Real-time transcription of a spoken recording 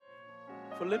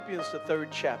Philippians, the 3rd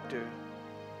chapter,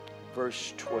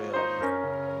 verse 12.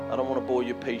 I don't want to bore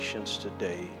your patience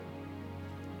today.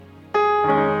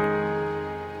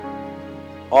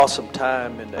 Awesome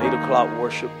time in the 8 o'clock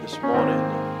worship this morning.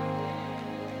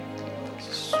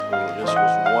 This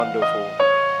was wonderful.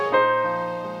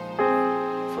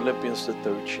 Philippians, the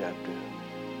 3rd chapter.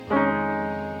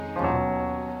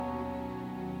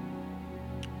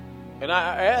 And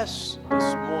I asked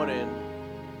this morning,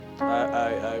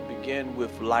 I began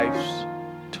with life's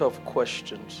tough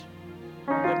questions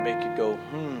that make you go,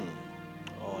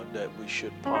 or that we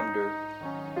should ponder.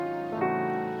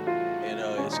 And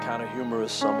it's kind of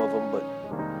humorous, some of them, but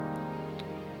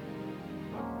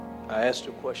I asked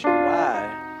the question,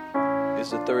 why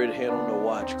is the third hand on the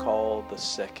watch called the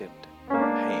second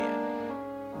hand?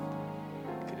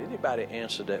 Could anybody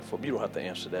answer that for me? You don't have to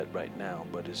answer that right now,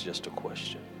 but it's just a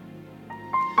question.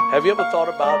 Have you ever thought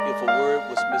about if a word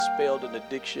was misspelled in the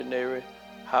dictionary,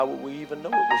 how would we even know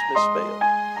it was misspelled?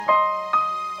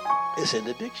 It's in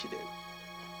the dictionary.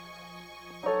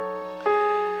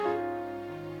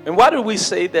 And why do we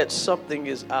say that something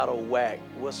is out of whack?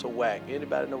 What's a whack?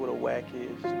 Anybody know what a whack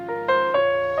is?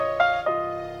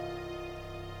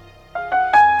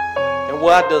 And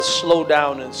why does slow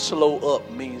down and slow up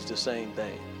means the same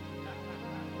thing?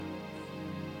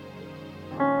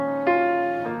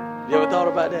 You ever thought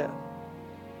about that?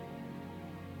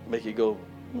 Make you go,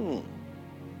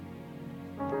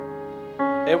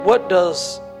 And what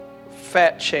does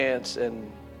fat chance and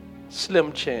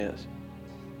slim chance,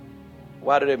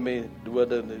 why do they mean, what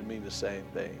doesn't it mean the same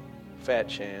thing? Fat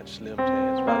chance, slim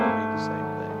chance, why do they mean the same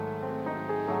thing?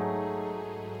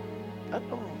 I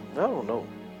don't know.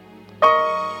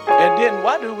 And then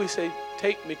why do we say,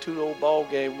 take me to the old ball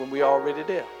game when we're already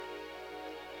there?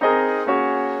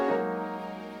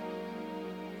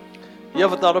 You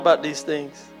ever thought about these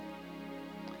things?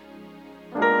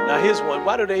 Now here's one.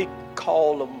 Why do they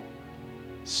call them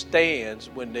stands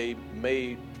when they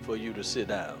made for you to sit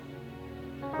down?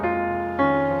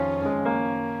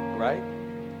 Right?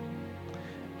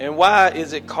 And why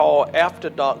is it called after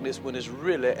darkness when it's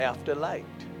really after light?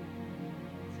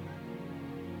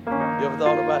 You ever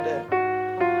thought about that?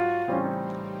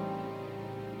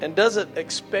 And doesn't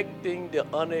expecting the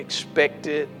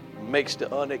unexpected makes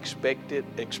the unexpected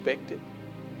expected?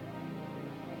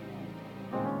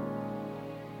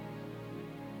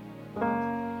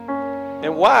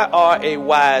 And why are a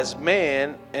wise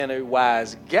man and a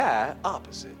wise guy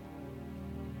opposite?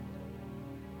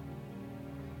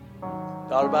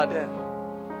 Thought about that?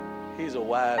 He's a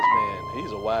wise man.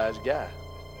 He's a wise guy.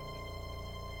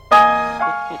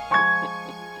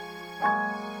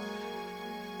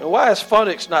 And why is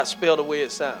phonics not spelled the way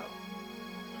it sounds?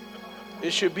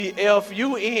 It should be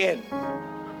F-U-N.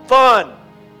 Fun.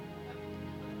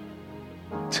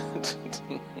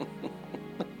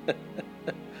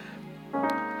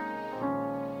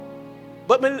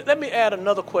 But let me add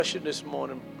another question this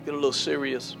morning, get a little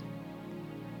serious,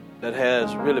 that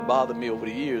has really bothered me over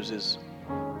the years is,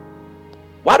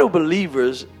 why do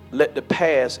believers let the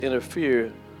past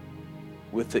interfere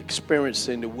with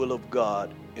experiencing the will of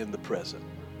God in the present?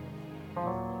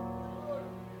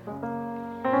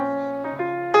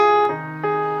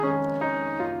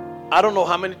 I don't know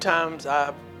how many times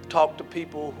I've talked to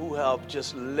people who have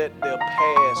just let their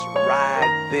past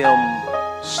ride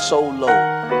them so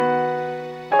low.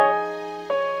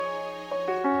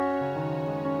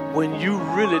 When you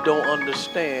really don't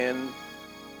understand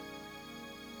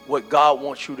what God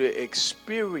wants you to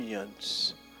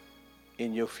experience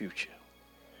in your future.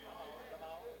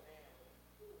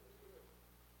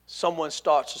 Someone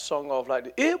starts a song off like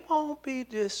this, it won't be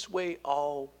this way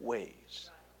always.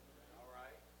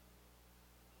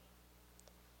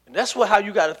 And that's how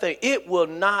you got to think. It will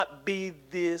not be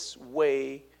this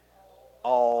way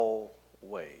always.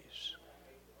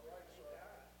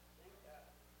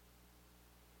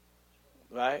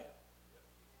 Right?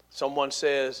 Someone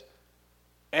says,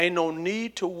 ain't no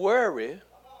need to worry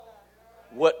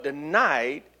what the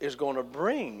night is going to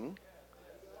bring.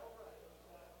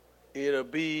 It'll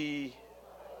be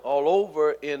all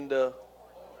over in the...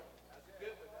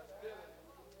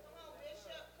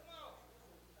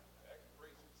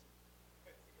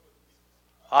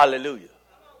 Hallelujah.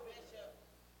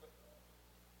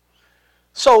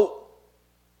 So,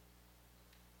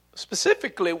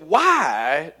 specifically,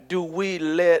 why do we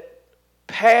let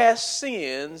past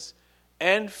sins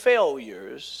and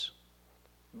failures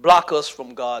block us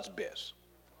from God's best?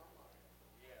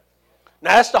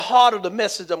 Now, that's the heart of the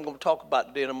message I'm going to talk about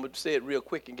today, and I'm going to say it real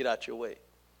quick and get out your way.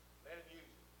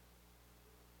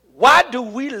 Why do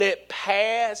we let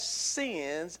past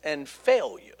sins and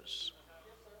failures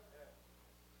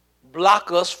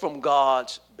block us from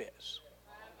God's best.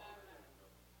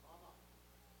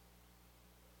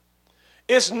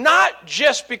 It's not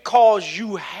just because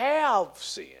you have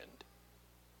sinned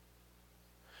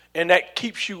and that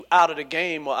keeps you out of the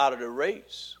game or out of the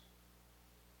race.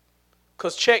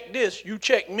 Because check this, you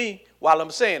check me while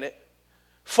I'm saying it.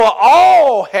 For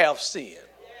all have sinned.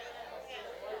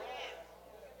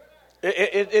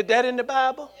 Is that in the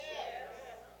Bible?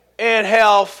 And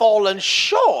have fallen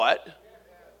short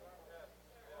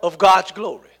of God's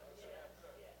glory.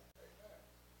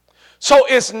 So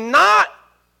it's not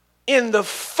in the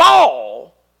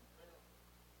fall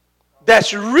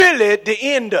that's really the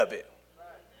end of it.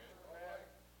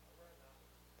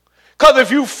 Because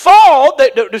if you fall,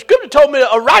 the scripture told me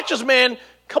that a righteous man,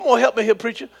 come on, help me here,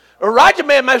 preacher. A righteous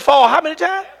man may fall how many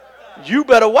times? You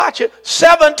better watch it.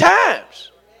 7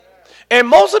 times. And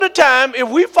most of the time, if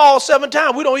we fall 7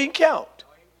 times, we don't even count.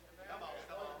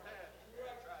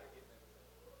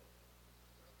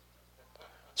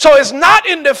 So it's not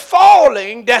in the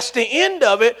falling that's the end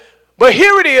of it. But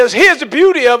here it is. Here's the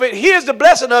beauty of it. Here's the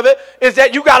blessing of it, is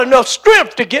that you got enough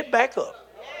strength to get back up.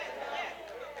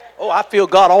 Oh, I feel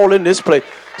God all in this place.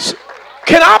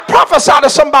 Can I prophesy to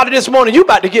somebody this morning? You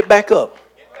about to get back up.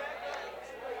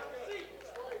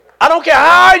 I don't care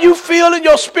how you feel in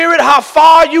your spirit, how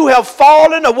far you have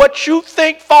fallen, or what you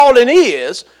think falling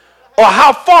is, or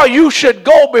how far you should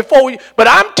go before you. But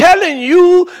I'm telling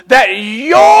you that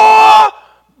your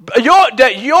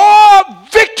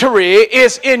victory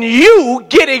is in you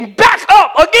getting back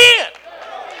up again.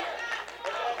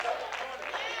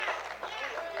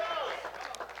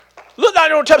 Look down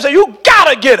your table and say, you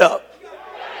gotta get up.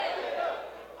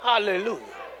 Hallelujah.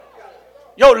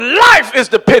 Your life is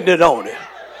dependent on it.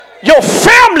 Your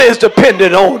family is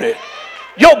dependent on it.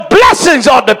 Your blessings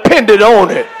are dependent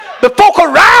on it. The folk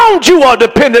around you are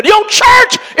dependent. Your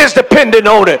church is dependent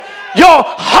on it. Your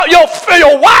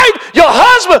wife, your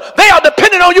husband, they are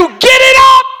dependent on you. Get it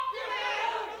up.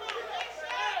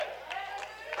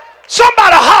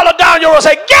 Somebody holler down your road and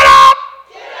say, get up.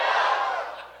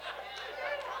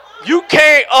 You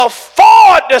can't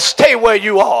afford to stay where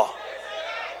you are.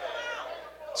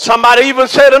 Somebody even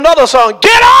said another song,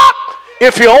 get up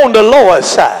if you're on the Lord's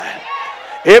side.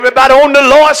 Everybody on the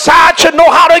Lord's side should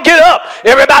know how to get up.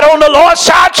 Everybody on the Lord's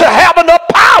side should have enough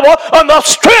power, enough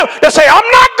strength to say, I'm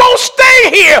not going to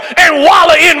stay here and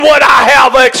wallow in what I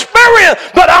have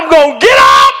experienced, but I'm going to get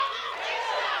up.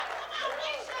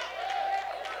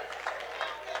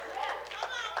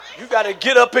 You got to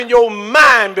get up in your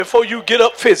mind before you get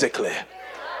up physically.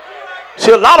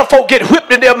 See, a lot of folk get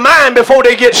whipped in their mind before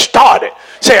they get started.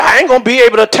 Say, I ain't going to be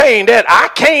able to attain that. I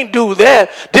can't do that.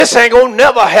 This ain't going to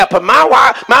never happen. My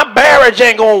marriage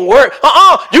ain't going to work.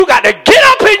 You got to get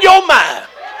up in your mind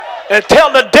and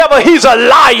tell the devil he's a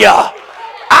liar.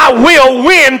 I will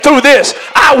win through this.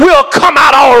 I will come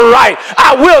out all right.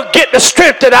 I will get the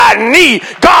strength that I need.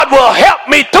 God will help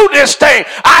me through this thing.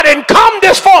 I didn't come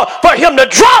this far for him to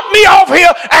drop me off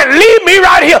here and leave me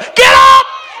right here. Get up!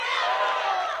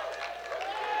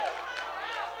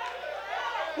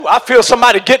 I feel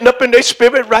somebody getting up in their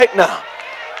spirit right now.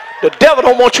 The devil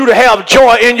don't want you to have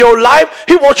joy in your life.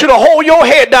 He wants you to hold your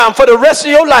head down for the rest of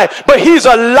your life. But he's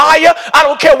a liar. I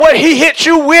don't care what he hits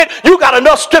you with. You got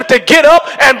enough strength to get up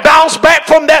and bounce back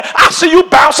from that. I see you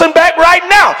bouncing back right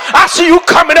now. I see you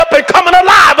coming up and coming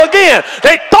alive again.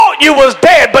 They thought you was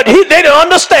dead, but they didn't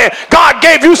understand. God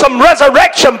gave you some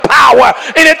resurrection power.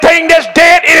 Anything that's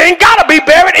dead, it ain't got to be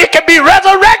buried. It can be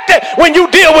resurrected. When you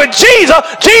deal with Jesus,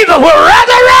 Jesus will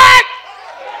resurrect.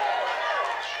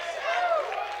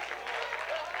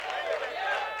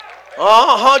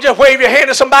 Just wave your hand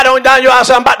to somebody on down your house.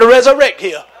 I'm about to resurrect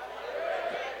here.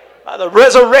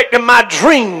 Resurrecting my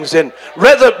dreams and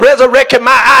resurrecting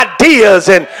my ideas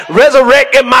and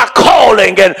resurrecting my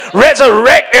calling and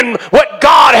resurrecting what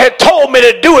God had told me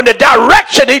to do in the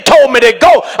direction he told me to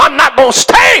go. I'm not going to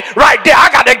stay right there. I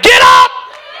got to get up.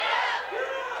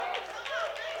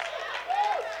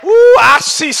 Ooh, I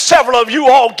see several of you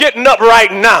all getting up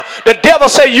right now. The devil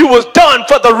said you was done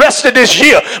for the rest of this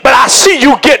year, but I see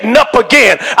you getting up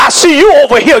again. I see you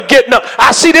over here getting up.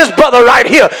 I see this brother right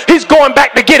here. He's going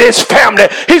back to get his family.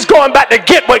 He's going back to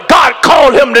get what God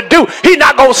called him to do. He's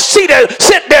not going to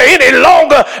sit there any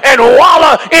longer and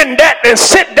wallow in that and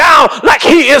sit down like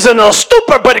he is in a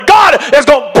stupor, but God is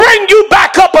going to bring you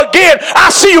back up again.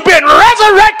 I see you being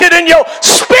resurrected in your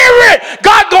spirit.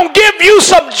 God going to give you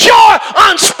some joy,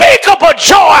 unspeakable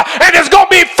joy, and it's going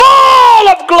to be full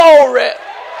of glory.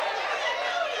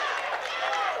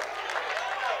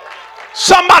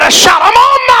 Somebody shout, I'm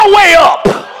on my way up.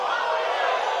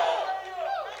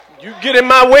 You get in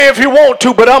my way if you want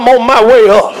to, but I'm on my way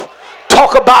up.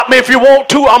 Talk about me if you want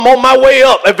to. I'm on my way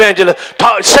up, evangelist.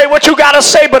 Say what you got to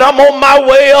say, but I'm on my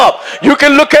way up. You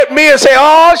can look at me and say,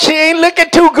 oh, she ain't looking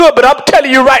too good. But I'm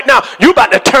telling you right now, you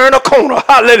about to turn a corner.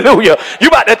 Hallelujah. You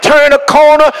about to turn a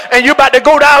corner and you about to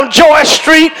go down Joy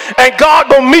Street, and God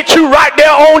going to meet you right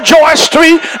there on Joy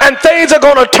Street, and things are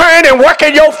going to turn and work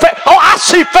in your favor. Oh, I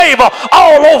see favor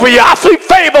all over you. I see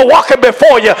favor walking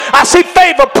before you. I see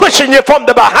favor pushing you from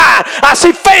the behind. I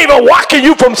see favor walking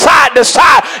you from side to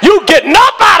side. You getting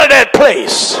up out of that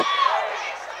place.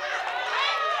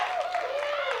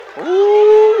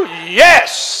 Ooh,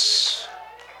 yes.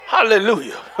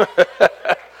 Hallelujah.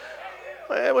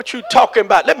 Man, what you talking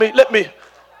about? Let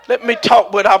me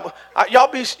talk, but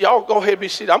y'all go ahead and be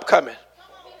seated. I'm coming.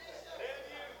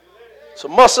 So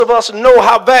most of us know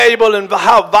how valuable and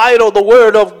how vital the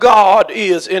word of God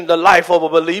is in the life of a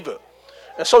believer.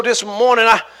 And so this morning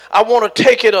I want to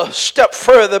take it a step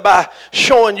further by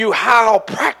showing you how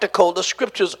practical the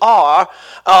scriptures are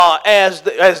as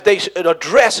they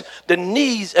address the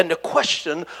needs and the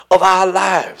question of our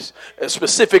lives. And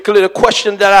specifically the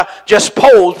question that I just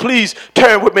posed. Please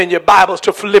turn with me in your Bibles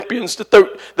to Philippians,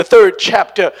 the third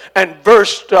chapter and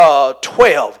verse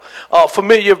 12. A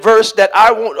familiar verse that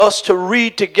I want us to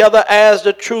read together as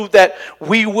the truth that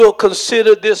we will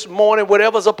consider this morning.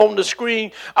 Whatever's up on the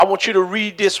screen, I want you to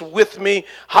read this with me.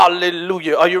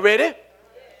 Hallelujah. Are you ready?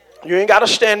 You ain't got to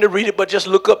stand to read it, but just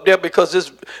look up there,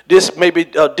 because this may be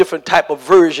a different type of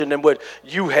version than what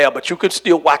you have, but you can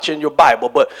still watch in your Bible.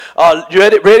 But you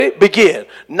ready? Begin.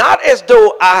 Not as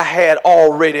though I had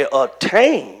already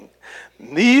attained,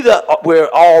 neither we're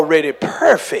already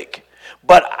perfect,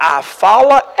 but I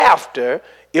follow after,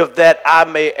 if that I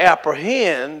may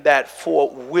apprehend that for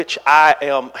which I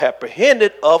am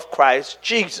apprehended of Christ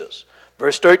Jesus.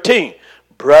 Verse 13,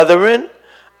 brethren,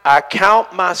 I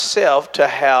count myself to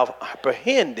have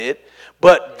apprehended,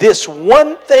 but this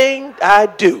one thing I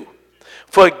do,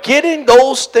 forgetting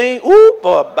those things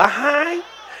behind,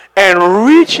 and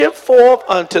reaching forth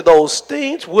unto those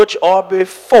things which are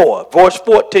before. Verse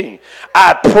 14,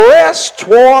 I press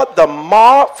toward the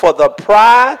mark for the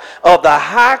prize of the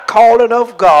high calling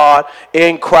of God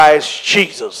in Christ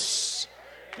Jesus.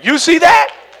 You see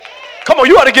that? Come on,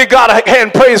 you ought to give God a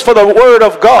hand praise for the word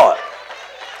of God.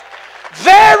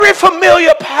 Very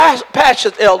familiar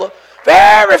passage, elder.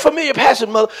 Very familiar passage,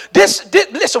 mother.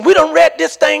 Listen, we done read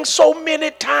this thing so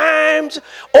many times,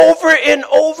 over and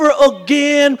over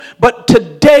again. But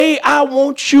today I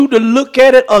want you to look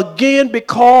at it again,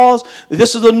 because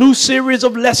this is a new series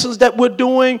of lessons that we're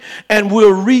doing, and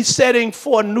we're resetting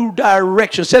for a new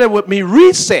direction. Say that with me,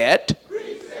 reset.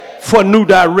 For new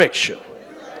direction.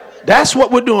 That's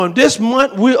what we're doing. This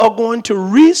month we are going to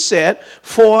reset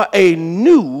for a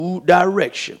new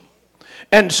direction.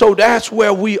 And so that's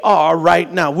where we are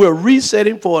right now. We're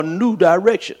resetting for a new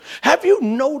direction. Have you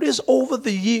noticed over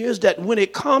the years that when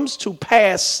it comes to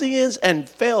past sins and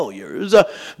failures,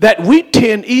 that we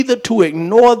tend either to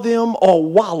ignore them or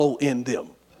wallow in them?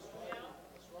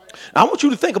 I want you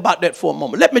to think about that for a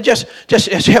moment. Let me just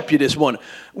help you this morning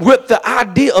with the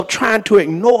idea of trying to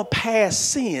ignore past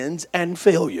sins and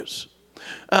failures.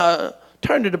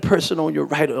 Turn to the person on your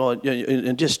right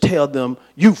and just tell them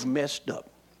you've messed up.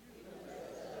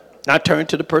 Now turn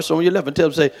to the person on your left and tell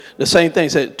them, say the same thing.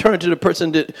 Say, turn to the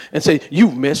person and say,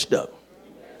 you've messed up.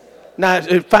 Now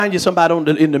find you somebody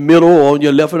in the middle or on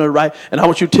your left and the right, and I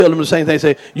want you to tell them the same thing.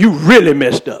 Say, you really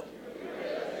messed up.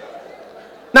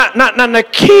 Now the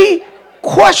key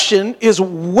question is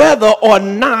whether or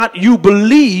not you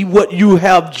believe what you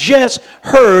have just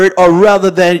heard, or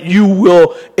rather that you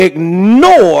will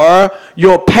ignore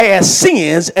your past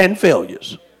sins and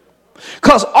failures.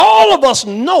 Because all of us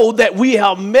know that we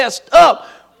have messed up,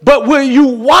 but will you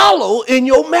wallow in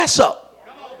your mess up?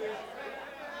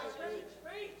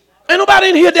 Ain't nobody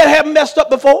in here that haven't messed up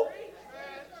before?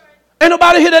 Ain't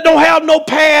nobody here that don't have no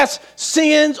past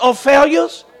sins or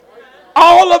failures?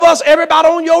 All of us, everybody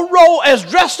on your row, as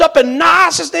dressed up and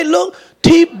nice as they look,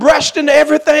 teeth brushed and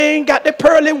everything, got their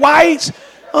pearly whites,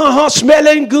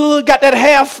 smelling good, got that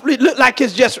hair, look like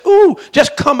it's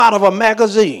just come out of a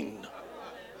magazine.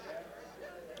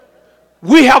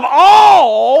 We have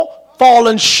all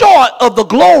fallen short of the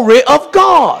glory of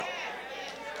God.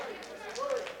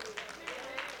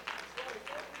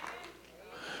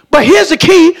 But here's the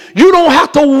key. You don't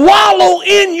have to wallow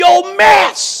in your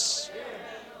mess.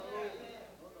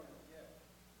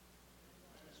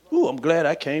 Ooh, I'm glad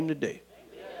I came today.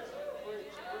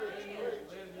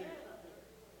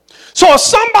 So if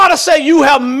somebody say you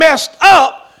have messed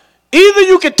up, either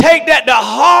you can take that to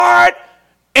heart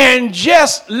and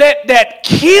just let that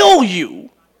kill you,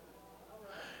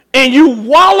 and you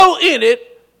wallow in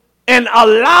it, and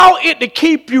allow it to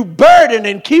keep you burdened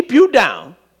and keep you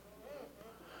down,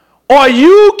 or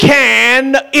you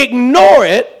can ignore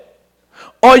it,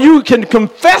 or you can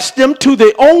confess them to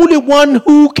the only one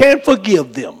who can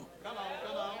forgive them.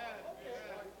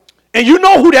 And you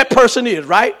know who that person is,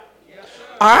 right?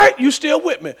 All right, you still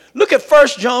with me? Look at 1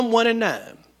 John 1 and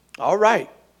 9. All right.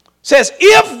 Says,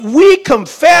 if we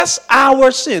confess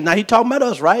our sin. Now, he talking about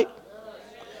us, right?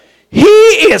 He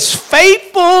is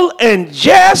faithful and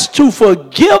just to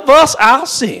forgive us our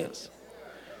sins.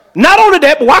 Not only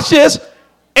that, but watch this.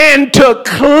 And to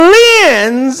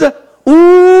cleanse,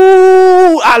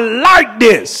 ooh, I like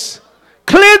this.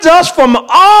 Cleanse us from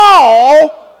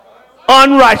all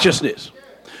unrighteousness.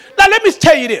 Now, let me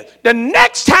tell you this. The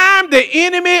next time the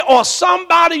enemy or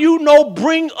somebody you know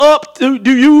bring up to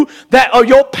you that are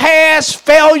your past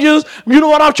failures, you know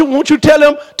what I want you to tell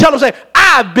them? Tell them, say,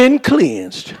 I've been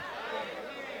cleansed.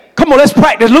 Come on, let's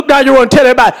practice. Look down your road and tell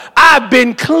everybody, I've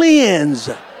been cleansed.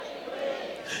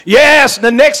 Yes,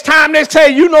 the next time they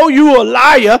say, you know you're a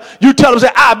liar, you tell them,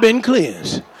 say, I've been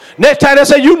cleansed. Next time they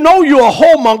say, you know you're a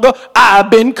whoremonger,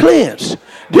 I've been cleansed.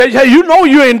 You know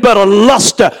you ain't but a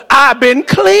luster, I've been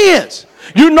cleansed.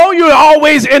 You know you're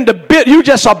always in the bit. You're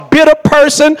just a bitter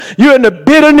person. You're in the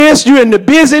bitterness. You're in the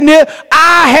busyness.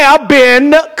 I have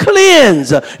been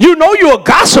cleansed. You know you're a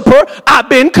gossiper. I've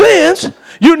been cleansed.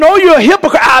 You know you're a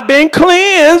hypocrite. I've been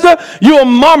cleansed. You're a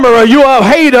murmurer. You're a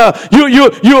hater.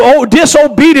 You're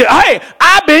disobedient. Hey,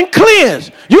 I've been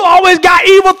cleansed. You always got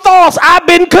evil thoughts. I've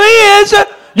been cleansed.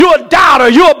 You're a doubter.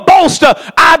 You're a boaster.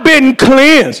 I've been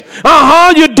cleansed.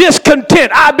 You're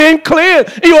discontent. I've been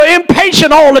cleansed. You're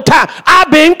impatient all the time. I've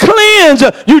been cleansed.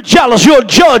 You're jealous. You're a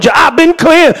judge. I've been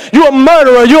cleansed. You're a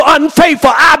murderer. You're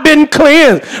unfaithful. I've been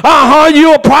cleansed.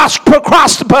 You're a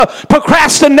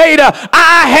procrastinator.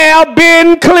 I have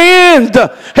been cleansed.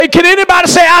 Hey, can anybody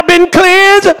say I've been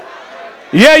cleansed?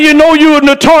 Yeah, you know you're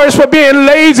notorious for being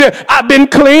lazy. I've been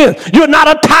cleansed. You're not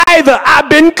a tither. I've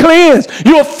been cleansed.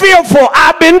 You're fearful.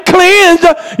 I've been cleansed.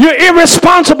 You're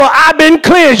irresponsible. I've been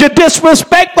cleansed. You're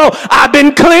disrespectful. I've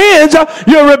been cleansed.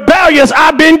 You're rebellious.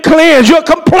 I've been cleansed. You're a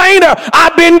complainer.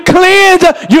 I've been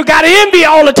cleansed. You got envy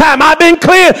all the time. I've been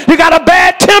cleansed. You got a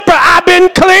bad temper. I've been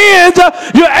cleansed.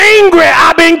 You're angry.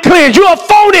 I've been cleansed. You're a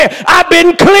phony. I've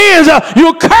been cleansed.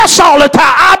 You curse all the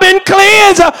time. I've been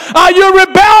cleansed. You're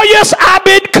rebellious. I've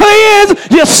been cleansed.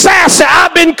 You're sassy.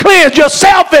 I've been cleansed. You're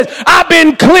selfish. I've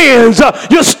been cleansed.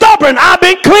 You're stubborn. I've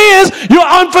been cleansed. You're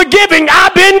unforgiving.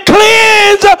 I've been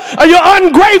cleansed. You're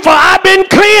ungrateful. I've been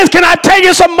cleansed. Can I tell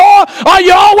you some more? Are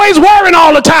you always worrying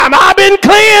all the time? I've been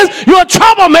cleansed. You're a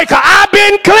troublemaker. I've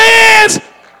been cleansed.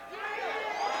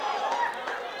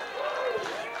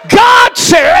 God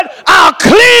said, I'll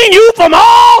clean you from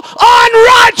all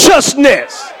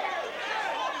unrighteousness.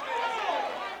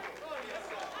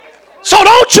 So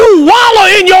don't you wallow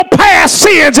in your past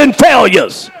sins and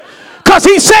failures. Because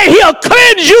he said he'll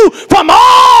cleanse you from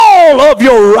all of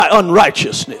your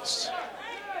unrighteousness.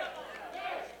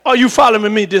 Are you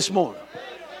following me this morning?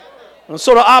 And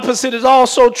so the opposite is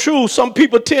also true. Some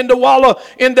people tend to wallow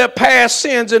in their past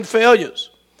sins and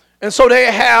failures. And so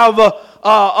they have a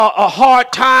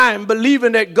hard time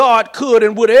believing that God could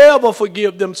and would ever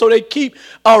forgive them. So they keep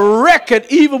a record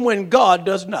even when God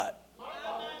does not.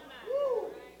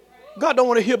 God don't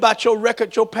want to hear about your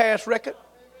record, your past record.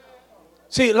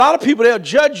 See, a lot of people, they'll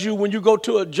judge you when you go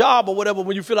to a job or whatever,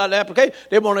 when you fill out the application.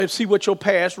 They want to see what your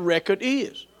past record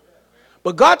is.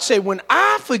 But God said, when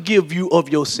I forgive you of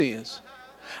your sins,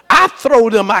 I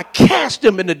throw them, I cast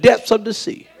them in the depths of the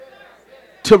sea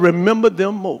to remember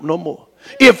them no more.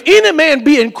 If any man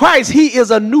be in Christ, he is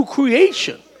a new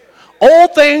creation. All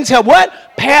things have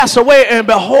what? Passed away, and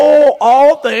behold,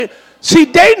 all things. See,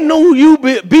 they knew you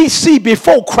BC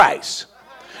before Christ.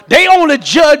 They only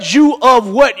judge you of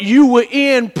what you were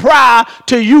in prior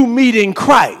to you meeting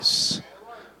Christ.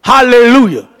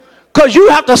 Hallelujah. Because you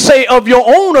have to say of your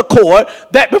own accord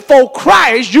that before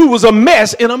Christ you was a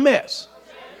mess in a mess.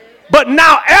 But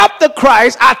now after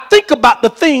Christ, I think about the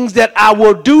things that I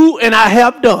will do and I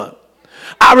have done.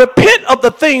 I repent of the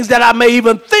things that I may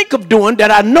even think of doing that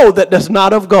I know that that's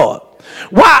not of God.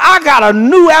 Why? I got a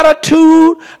new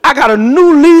attitude. I got a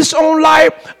new lease on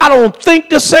life. I don't think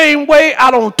the same way.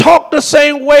 I don't talk the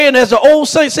same way. And as the old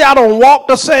saints say, I don't walk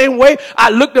the same way. I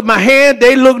looked at my hand.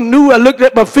 They looked new. I looked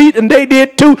at my feet and they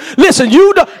did too. Listen,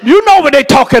 you know what they're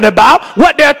talking about.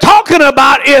 What they're talking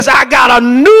about is I got a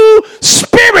new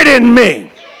spirit in me.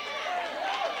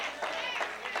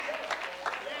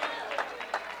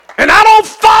 And I don't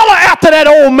follow after that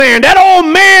old man. That old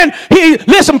man,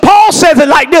 listen, Paul says it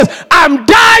like this. I'm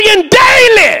dying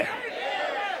daily.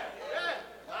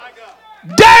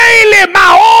 Daily,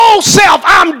 my old self,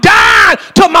 I'm dying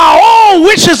to my old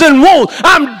wishes and wants.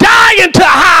 I'm dying to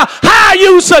how I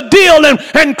used to deal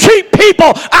and treat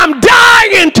people. I'm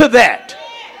dying to that.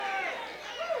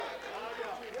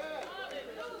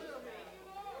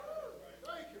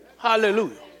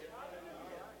 Hallelujah.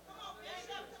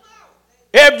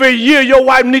 Every year your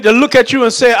wife need to look at you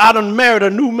and say, I done married a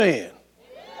new man.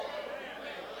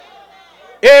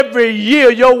 Every year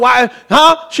your wife,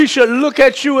 she should look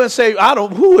at you and say,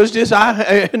 who is this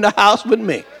in the house with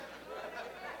me?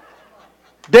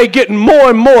 They getting more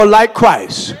and more like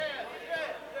Christ.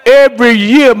 Every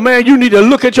year, man, you need to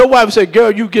look at your wife and say,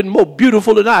 girl, you getting more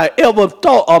beautiful than I ever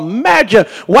thought. Imagine.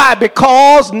 Why?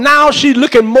 Because now she's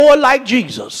looking more like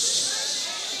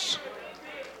Jesus.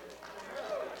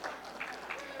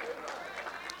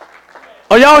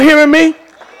 Are y'all hearing me?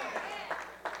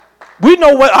 We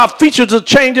know what our features are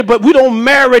changing, but we don't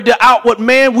marry the outward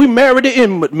man. We marry the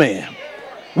inward man.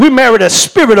 We marry the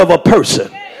spirit of a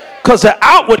person. Because the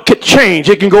outward could change.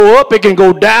 It can go up. It can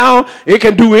go down. It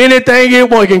can do anything it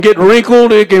wants. It can get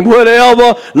wrinkled. It can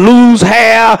whatever. Lose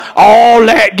hair. All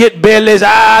that. Get bellies.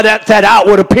 That's that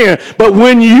outward appearance. But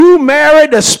when you marry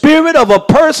the spirit of a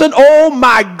person, oh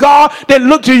my God, that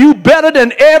look to you better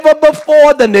than ever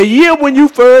before than the year when you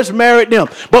first married them.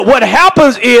 But what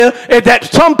happens is that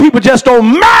some people just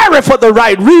don't marry for the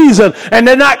right reason. And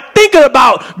they're not thinking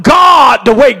about God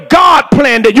the way God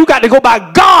planned it. You got to go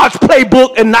by God's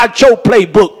playbook and not your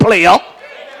playbook, player.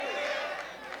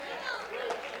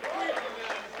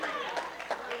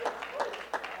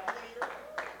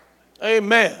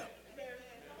 Amen.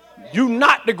 You're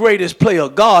not the greatest player.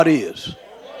 God is.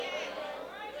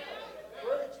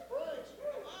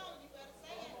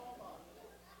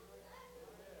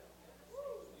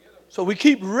 So we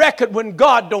keep record when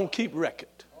God don't keep record.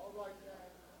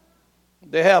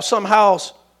 They have somehow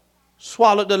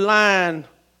swallowed the line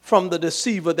from the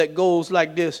deceiver that goes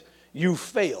like this: you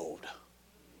failed.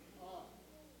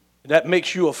 That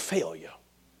makes you a failure.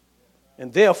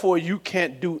 And therefore you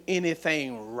can't do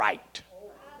anything right.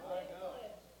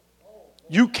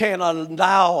 You cannot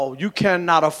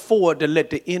afford to let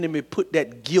the enemy put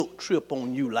that guilt trip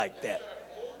on you like that.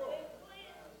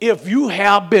 If you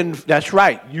have been, that's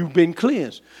right, you've been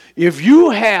cleansed. If you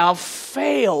have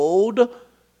failed,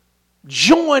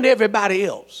 join everybody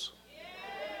else.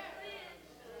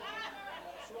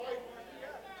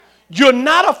 You're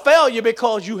not a failure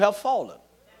because you have fallen.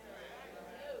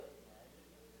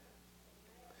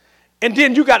 And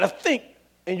then you got to think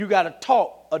and you got to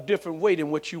talk a different way than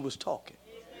what you was talking.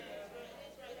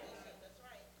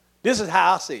 This is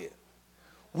how I say it.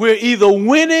 We're either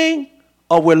winning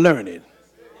or we're learning.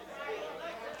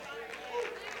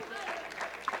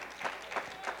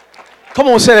 Come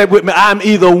on, say that with me. I'm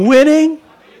either winning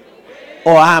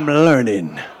or I'm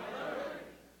learning.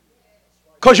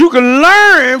 Because you can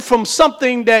learn from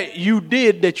something that you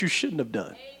did that you shouldn't have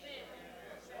done.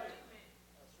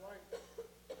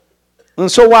 And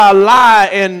so while lie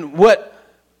and what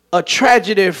a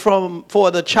tragedy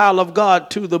for the child of God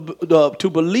to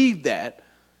believe that,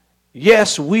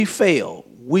 yes, we fail,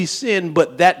 we sin,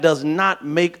 but that does not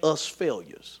make us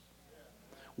failures.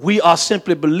 We are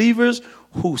simply believers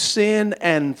who sin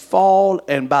and fall,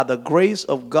 and by the grace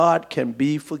of God can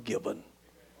be forgiven.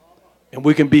 And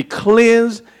we can be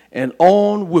cleansed and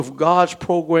on with God's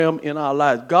program in our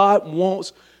lives. God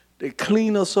wants to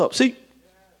clean us up. See,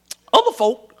 other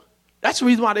folk, that's the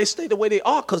reason why they stay the way they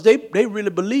are, because they really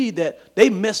believe that they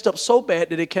messed up so bad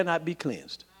that they cannot be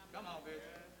cleansed.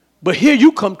 But here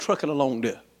you come trucking along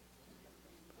there.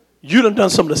 You done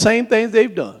some of the same things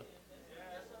they've done.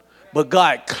 But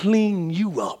God cleaned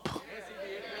you up.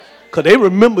 Because they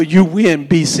remember you in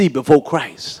BC before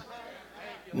Christ.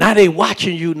 Now they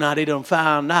watching you. Now they done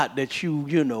found out that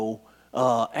you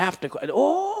after Christ.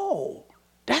 Oh,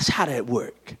 that's how that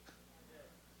work.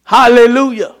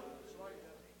 Hallelujah.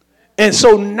 And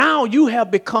so now you have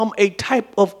become a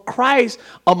type of Christ,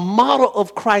 a model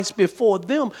of Christ before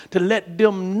them, to let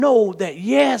them know that,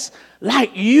 yes,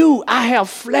 like you, I have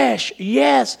flesh.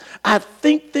 Yes, I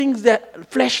think things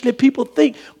that fleshly people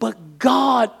think, but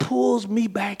God pulls me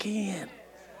back in.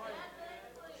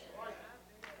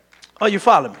 Are you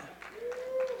following me?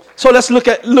 So let's look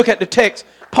at the text.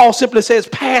 Paul simply says,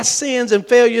 past sins and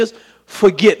failures,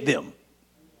 forget them.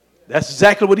 That's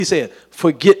exactly what he said.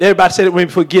 Forget. Everybody said it when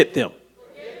we forget them.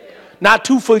 Now,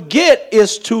 to forget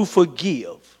is to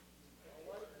forgive.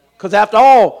 Because after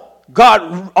all,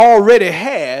 God already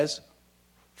has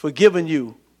forgiven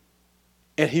you,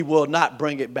 and he will not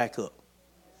bring it back up.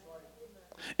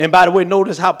 And by the way,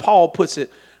 notice how Paul puts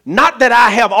it. Not that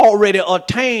I have already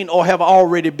attained or have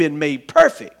already been made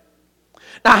perfect,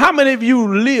 Now, how many of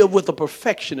you live with a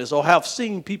perfectionist or have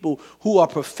seen people who are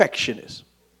perfectionists?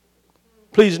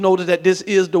 Please notice that this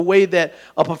is the way that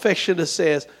a perfectionist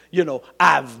says,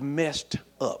 I've messed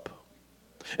up.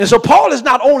 And so Paul is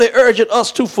not only urging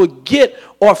us to forget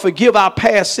or forgive our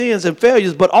past sins and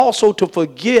failures, but also to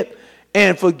forget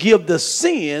and forgive the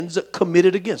sins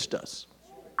committed against us.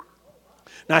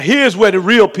 Now, here's where the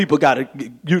real people got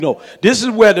to, this is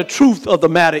where the truth of the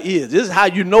matter is. This is how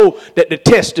you know that the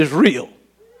test is real.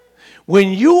 When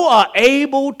you are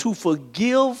able to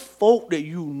forgive folk that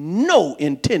you know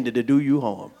intended to do you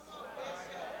harm.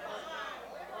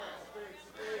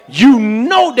 You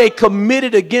know they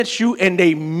committed against you and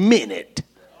they meant it.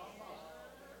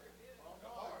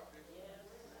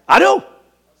 I know.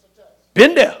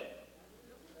 Been there.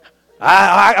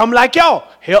 I'm like y'all.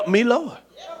 Help me, Lord.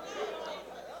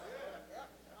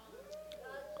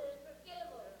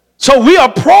 So we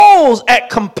are pros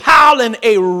at compiling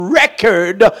a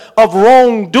record of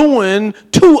wrongdoing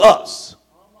to us.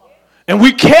 And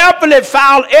we carefully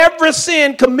file every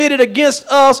sin committed against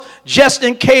us just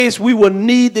in case we will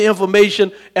need the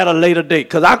information at a later date.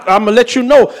 Because I'm going to let you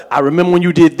know, I remember when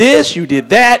you did this, you did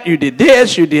that, you did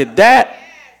this, you did that.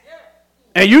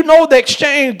 And you know the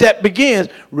exchange that begins,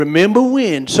 remember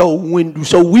when. So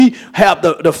we have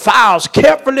the files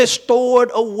carefully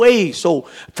stored away. So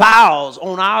files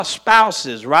on our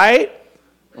spouses, right?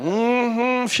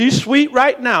 She's sweet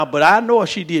right now, but I know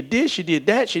she did this, she did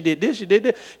that, she did this, she did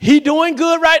that. He doing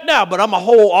good right now, but I'm going to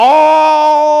hold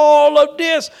all of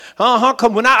this. Because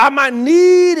when I might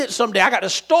need it someday, I got to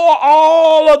store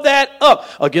all of that up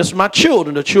against my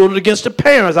children, the children against the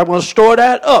parents. I'm going to store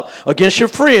that up against your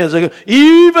friends,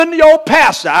 even your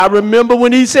pastor. I remember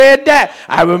when he said that.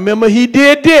 I remember he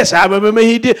did this. I remember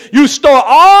he did. You store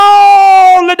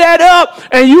all of that up,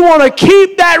 and you want to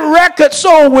keep that record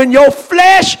so when your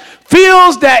flesh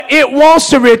feels that it wants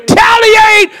to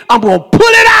retaliate, I'm going to pull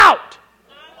it out.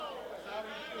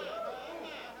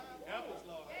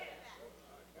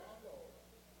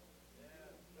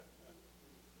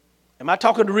 Am I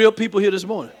talking to real people here this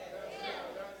morning?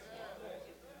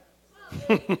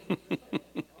 And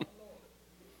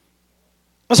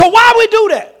so why we do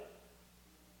that?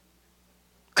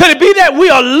 Could it be that we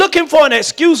are looking for an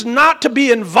excuse not to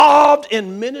be involved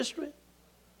in ministry?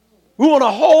 We want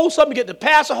to hold something against the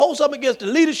pastor, hold something against the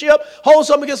leadership, hold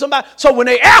something against somebody. So when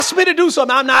they ask me to do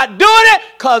something, I'm not doing it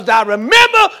because I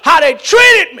remember how they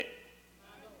treated me.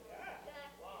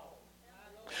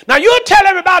 Now, you'll tell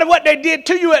everybody what they did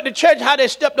to you at the church, how they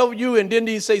stepped over you, and then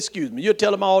they say, excuse me. You'll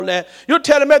tell them all that. You'll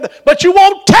tell them everything. But you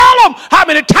won't tell them how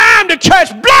many times the church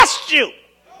blessed you.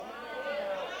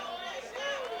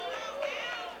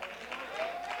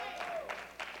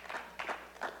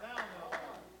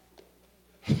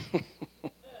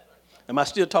 Am I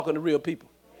still talking to real people?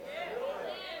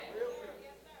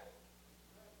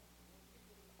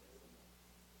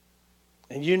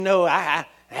 And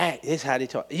this is how they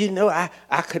talk.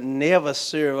 I could never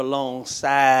serve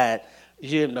alongside,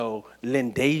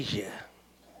 Lindasia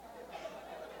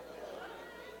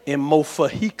in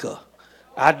Mofahika.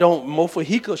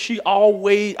 Mofahika, she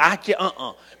always,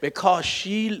 because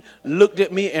she looked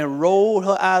at me and rolled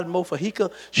her eyes.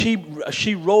 Mofahika,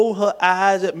 she rolled her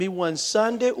eyes at me one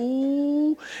Sunday,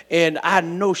 and I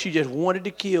know she just wanted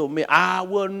to kill me. I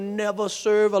will never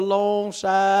serve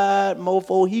alongside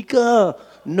Mofahika.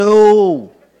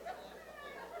 No.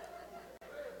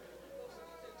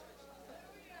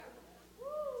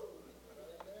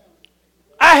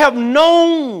 I have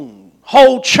known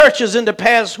whole churches in the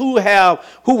past who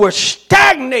were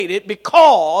stagnated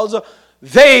because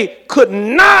they could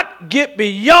not get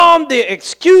beyond the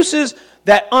excuses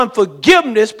that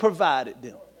unforgiveness provided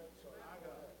them.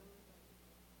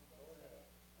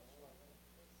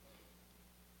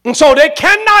 And so they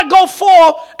cannot go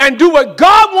forth and do what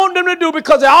God wants them to do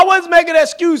because they're always making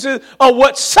excuses of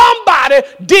what somebody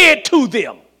did to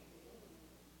them.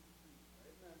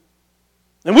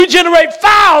 And we generate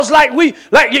files like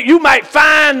you might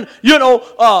find,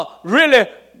 really,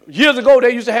 years ago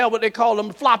they used to have what they call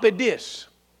them floppy disks.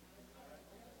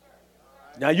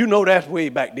 Now, you know that's way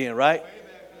back then, right?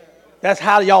 That's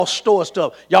how y'all store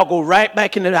stuff. Y'all go right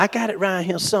back in there. I got it around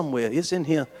here somewhere. It's in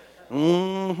here.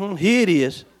 Here it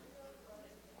is.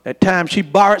 That time she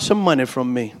borrowed some money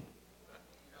from me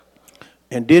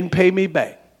and didn't pay me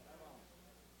back.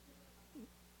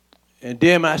 And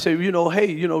then I said,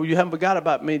 hey, you haven't forgot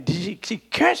about me. She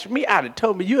cursed me out and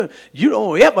told me, you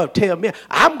don't ever tell me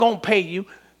I'm going to pay you.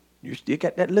 You still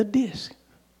got that little disc.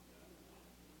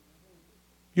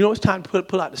 It's time to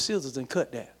pull out the scissors and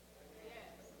cut that.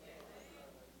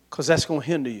 Because that's going to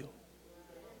hinder you.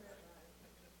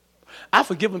 I've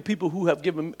forgiven people who I've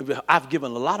given a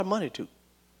lot of money to.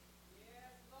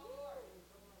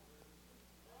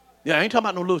 Yeah, I ain't talking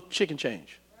about no little chicken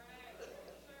change.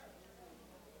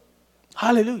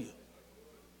 Hallelujah.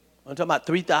 I'm talking about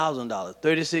 $3,000,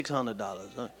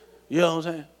 $3,600. You know what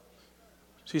I'm saying?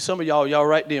 See, some of y'all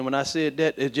right there, when I said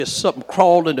that, it just something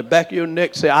crawled in the back of your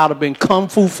neck. Say, I'd have been kung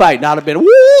fu fighting. I'd have been,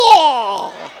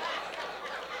 whoa!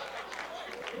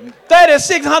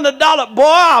 $3,600, boy,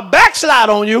 I'll backslide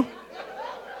on you.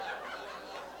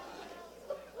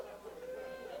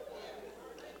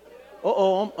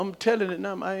 I'm telling it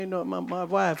now. I ain't know my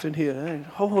wife's in here.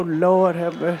 Oh, Lord,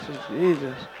 have mercy,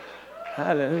 Jesus.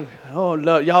 Hallelujah. Oh,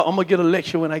 Lord, y'all, I'm going to get a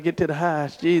lecture when I get to the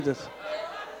house, Jesus.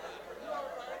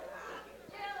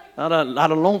 I done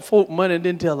loaned folk money and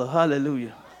didn't tell her.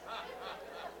 Hallelujah.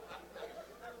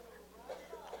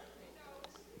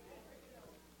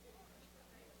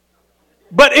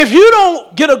 But if you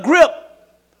don't get a grip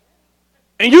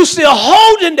and you still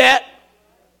holding that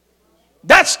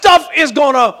stuff is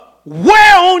going to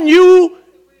wear on you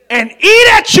and eat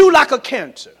at you like a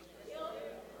cancer.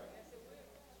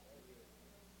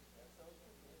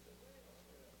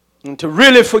 And to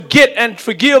really forget and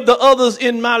forgive the others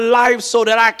in my life so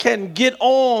that I can get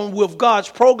on with God's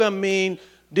program mean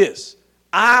this.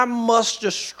 I must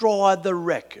destroy the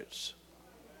records.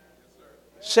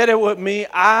 Say it with me.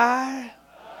 I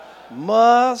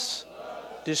must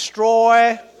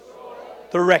destroy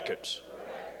the records.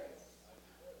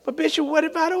 But Bishop, what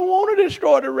if I don't want to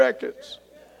destroy the records?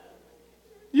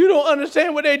 You don't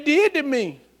understand what they did to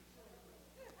me.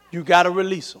 You got to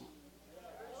release them.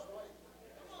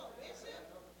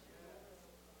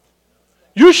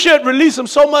 You should release them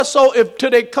so much so if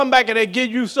till they come back and they give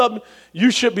you something,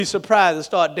 you should be surprised and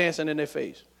start dancing in their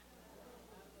face.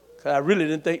 Because I really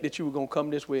didn't think that you were going to come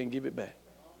this way and give it back.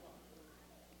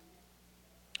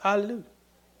 Hallelujah.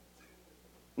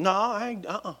 No, I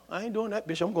ain't doing that,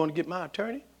 Bishop. I'm going to get my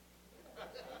attorney.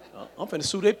 I'm finna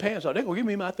sue their pants off. They're going to give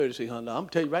me my $3,600. I'm going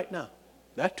to tell you right now.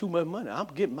 That's too much money. I'm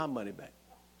getting my money back.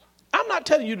 I'm not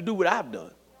telling you to do what I've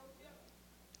done.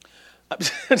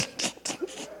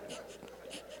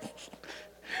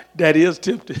 That is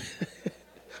tempting.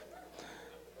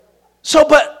 So,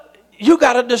 but you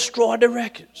got to destroy the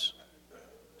records.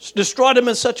 Destroy them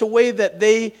in such a way that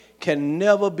they can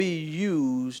never be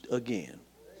used again.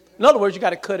 In other words, you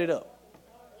got to cut it up.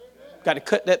 Got to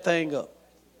cut that thing up.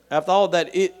 After all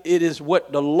that, it is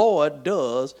what the Lord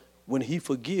does when he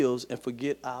forgives and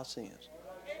forget our sins.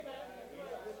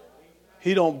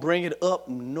 He don't bring it up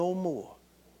no more.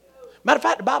 Matter of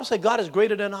fact, the Bible says God is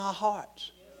greater than our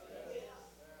hearts.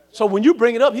 So when you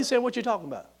bring it up, he's saying, what you talking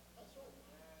about?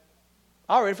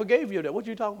 I already forgave you that. What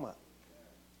you talking about?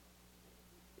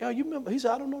 Yeah, you remember? He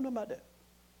said, I don't know nothing about that.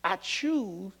 I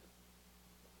choose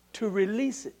to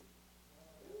release it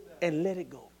and let it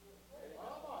go.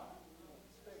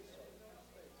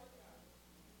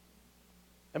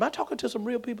 Am I talking to some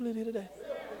real people in here today?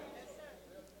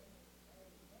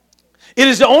 It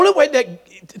is the only way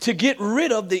that to get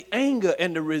rid of the anger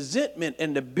and the resentment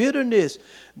and the bitterness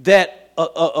that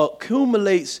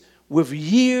accumulates with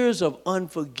years of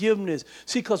unforgiveness.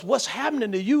 See, because what's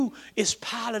happening to you is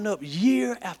piling up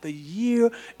year after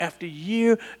year after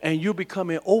year, and you're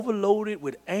becoming overloaded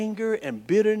with anger and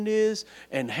bitterness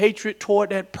and hatred toward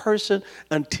that person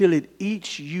until it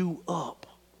eats you up.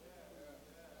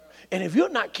 And if you're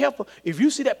not careful, if you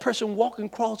see that person walking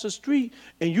across the street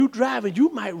and you driving, you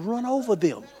might run over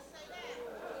them.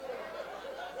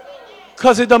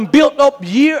 Because it done built up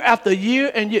year after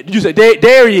year and year. You say,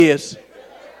 there he is.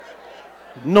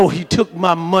 No, he took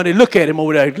my money. Look at him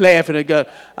over there laughing at God.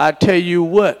 I tell you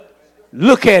what,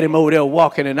 look at him over there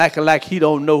walking and acting like he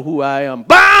don't know who I am.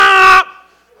 Bah!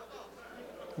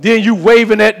 Then you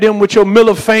waving at them with your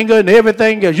middle finger and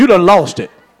everything else. You done lost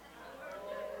it.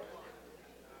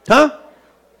 Huh?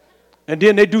 And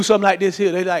then they do something like this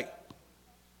here. They like,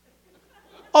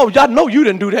 oh, y'all know you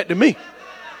didn't do that to me.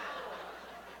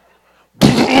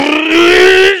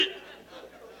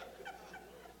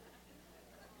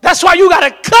 That's why you got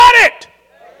to cut it.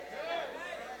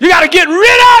 You got to get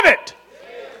rid of it.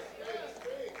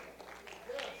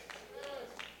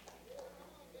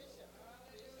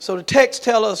 So the text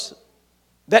tells us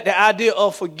that the idea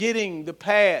of forgetting the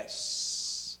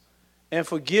past and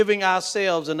forgiving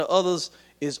ourselves and the others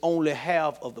is only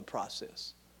half of the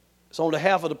process. It's only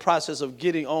half of the process of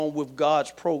getting on with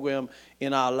God's program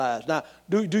in our lives. Now,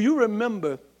 do you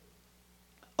remember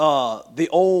the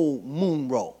old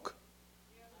moonwalk?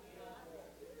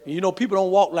 You know, people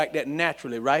don't walk like that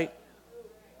naturally, right?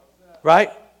 Right?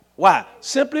 Why?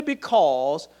 Simply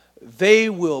because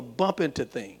they will bump into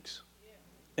things.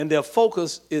 and their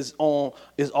focus is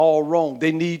all wrong.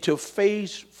 They need to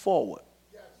face forward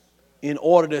in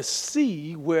order to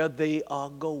see where they are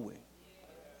going.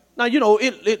 Now,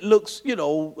 it looks,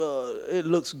 it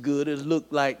looks good. It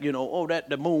looked like, oh, that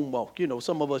the moonwalk.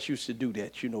 Some of us used to do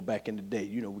that, back in the day.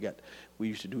 We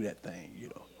used to do that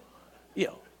thing,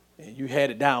 and you had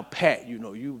it down pat,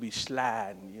 you'd be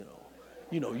sliding,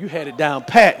 you had it down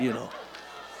pat,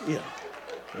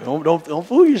 Don't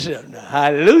fool yourself now.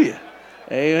 Hallelujah.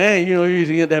 Amen. You used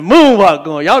to get that moonwalk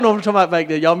going. Y'all know what I'm talking about back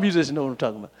there. Y'all musicians know what I'm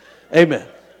talking about. Amen.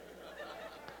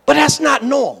 But that's not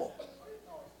normal.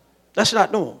 That's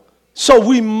not normal. So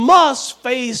we must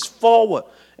face forward.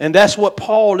 And that's what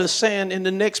Paul is saying in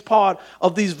the next part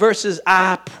of these verses.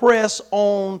 I press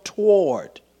on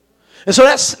toward. And so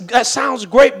that sounds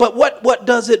great, but what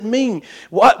does it mean?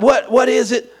 What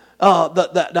is it?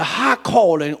 The high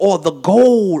calling or the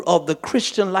goal of the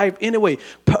Christian life anyway.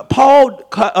 Paul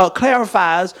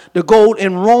clarifies the goal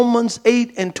in Romans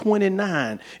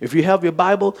 8:29. If you have your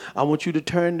Bible, I want you to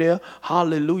turn there.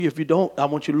 Hallelujah. If you don't, I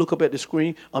want you to look up at the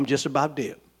screen. I'm just about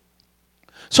there.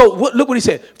 So look what he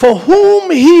said. For whom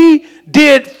he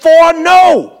did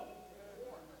foreknow,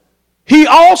 he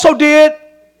also did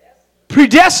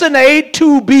predestinate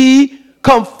to be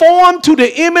conformed to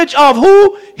the image of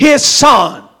who? His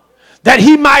son. That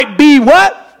he might be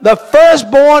what? The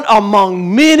firstborn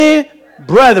among many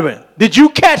brethren. Did you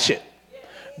catch it?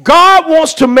 God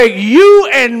wants to make you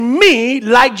and me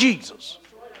like Jesus.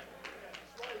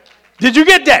 Did you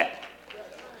get that?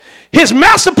 His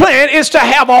master plan is to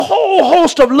have a whole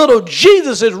host of little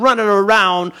Jesuses running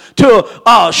around to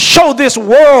show this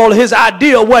world his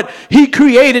idea, what he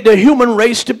created the human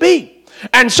race to be.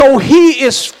 And so he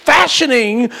is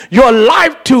fashioning your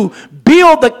life to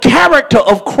build the character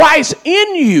of Christ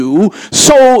in you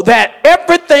so that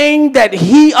everything that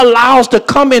he allows to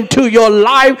come into your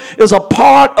life is a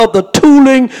part of the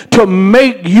tooling to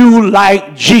make you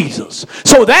like Jesus.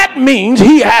 So that means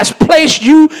he has placed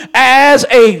you as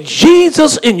a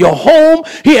Jesus in your home.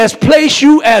 He has placed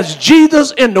you as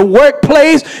Jesus in the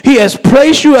workplace. He has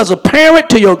placed you as a parent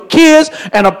to your kids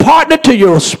and a partner to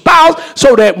your spouse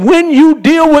so that when you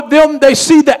deal with them, they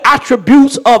see the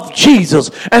attributes of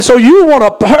Jesus. And so you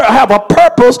want to have a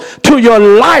purpose to your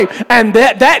life, and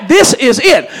that this is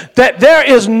it, that there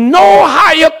is no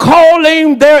higher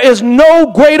calling, there is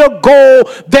no greater goal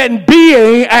than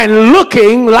being and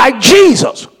looking like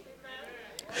Jesus.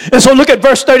 And so look at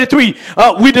verse 33.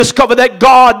 We discover that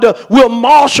God will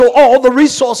marshal all the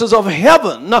resources of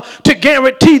heaven to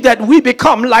guarantee that we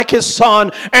become like his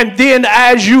son. And then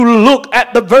as you look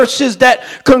at the verses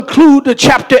that conclude the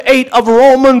chapter 8 of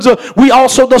Romans, we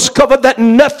also discover that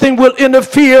nothing will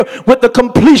interfere with the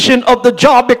completion of the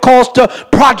job because the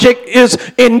project is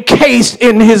encased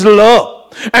in his love.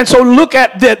 And so look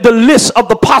at the list of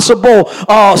the possible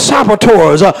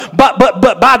saboteurs. But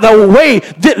by the way,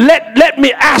 let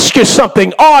me ask you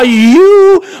something. Are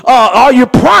you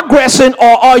progressing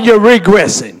or are you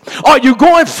regressing? Are you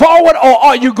going forward or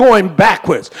are you going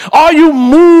backwards? Are you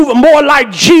moving more like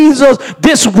Jesus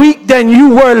this week than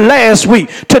you were last week?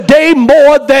 Today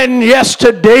more than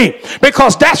yesterday?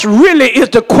 Because that's really is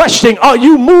the question. Are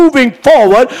you moving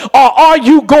forward or are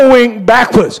you going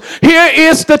backwards? Here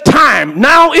is the time.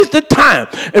 Now is the time,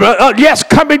 yes,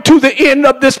 coming to the end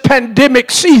of this pandemic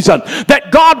season,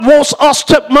 that God wants us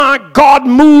to, my God,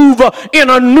 move in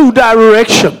a new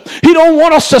direction. He don't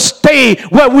want us to stay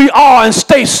where we are and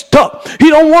stay stuck.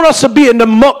 He don't want us to be in the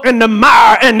muck and the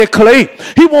mire and the clay.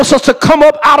 He wants us to come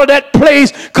up out of that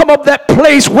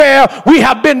place, where we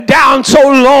have been down so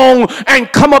long,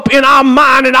 and come up in our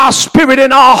mind and our spirit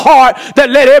and our heart,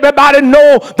 that let everybody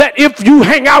know that if you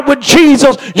hang out with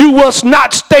Jesus, you will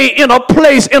not stay in a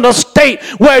place, in a state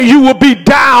where you will be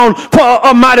down for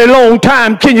a mighty long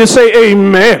time. Can you say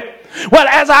amen? Well,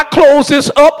 as I close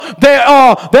this up,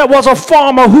 there was a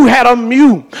farmer who had a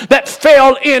mule that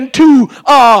fell into,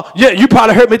 you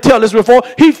probably heard me tell this before,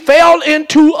 he fell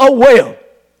into a well.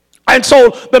 And so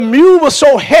the mule was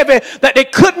so heavy that they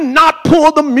could not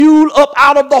pull the mule up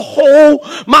out of the hole,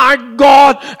 my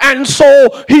God. And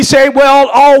so he said, well,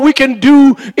 all we can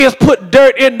do is put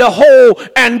dirt in the hole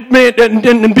and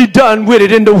be done with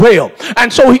it in the well.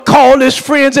 And so he called his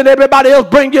friends and everybody else,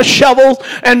 bring your shovels,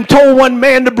 and told one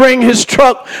man to bring his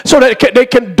truck so that they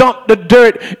can dump the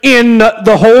dirt in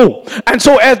the hole. And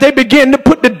so as they began to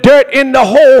put the dirt in the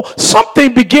hole,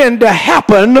 something began to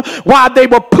happen while they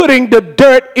were putting the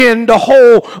dirt in the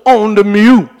hole on the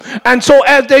mule. And so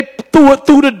as they threw it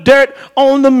through the dirt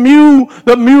on the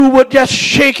mule would just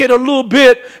shake it a little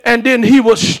bit, and then he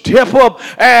would step up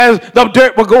as the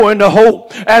dirt would go in the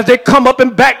hole. As they come up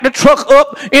and back the truck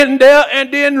up in there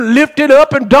and then lift it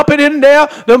up and dump it in there,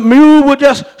 the mule would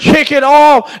just shake it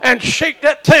off and shake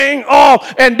that thing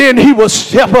off, and then he would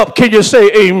step up. Can you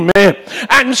say amen?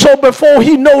 And so before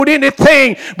he knowed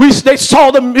anything, they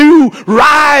saw the mule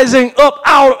rising up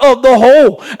out of the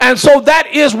hole. And so that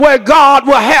is where God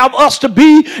will have us to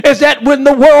be, is that when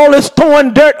the world is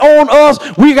throwing dirt on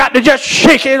us, we got to just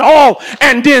shake it off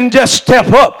and then just step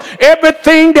up.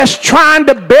 Everything that's trying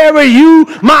to bury you,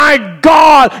 my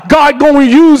God gonna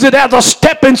use it as a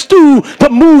stepping stool to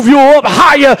move you up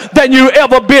higher than you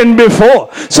ever been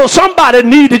before. So somebody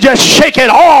need to just shake it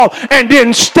off and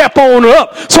then step on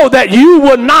up, so that you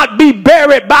will not be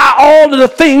buried by all of the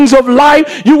things of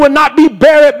life. You will not be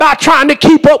buried by trying to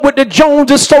keep up with the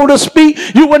Joneses, so to speak.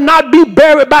 You will not be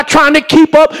buried by trying to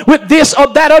keep up with this or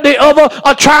that or the other,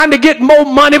 or trying to get more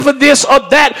money for this or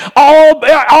that.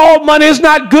 All money is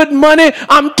not good money.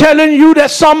 I'm telling you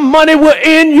that some money will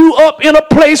end you up in a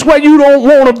place where you don't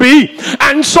want to be.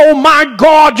 And so, my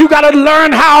God, you got to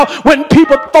learn how when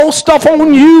people throw stuff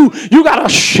on you, you got to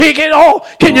shake it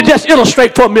off. Can you just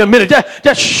illustrate for me a minute?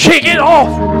 Just shake it off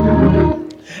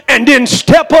and then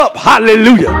step up.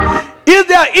 Hallelujah. Is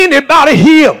there anybody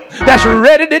here that's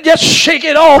ready to just shake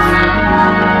it off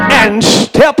and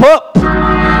step up?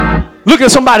 Look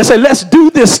at somebody and say, let's do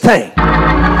this thing.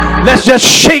 Let's just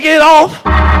shake it off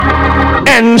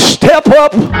and step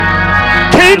up.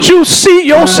 Can't you see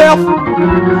yourself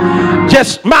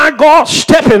just, my God,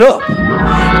 stepping up?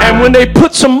 And when they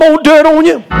put some more dirt on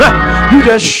you, you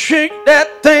just shake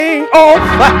that thing off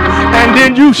and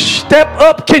then you step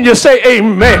up. Can you say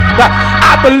amen?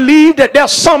 I believe that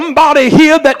there's somebody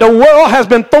here that the world has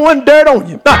been throwing dirt on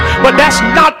you, but that's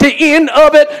not the end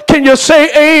of it. Can you say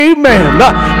amen?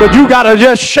 But you got to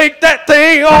just shake that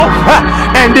thing off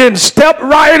and then step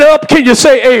right up. Can you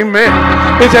say amen?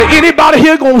 Is there anybody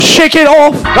here going to shake it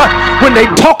off when they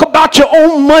talk about you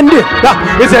on Monday?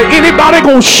 Is there anybody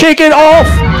going to shake it off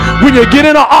when you get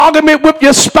in an argument with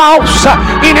your spouse?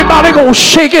 Anybody gonna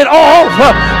shake it off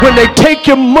when they take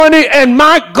your money and,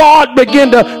 my God,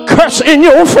 begin to curse in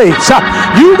your face?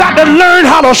 You got to learn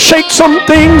how to shake some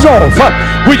things off.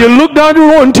 When you look down the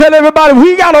road and tell everybody,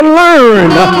 we got to learn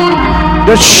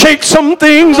to shake some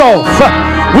things off.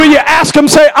 When you ask them,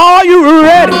 say, are you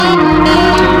ready?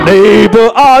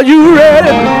 Neighbor, are you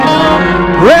ready?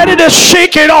 Ready to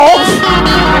shake it off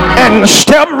and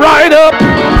step right up?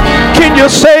 Can you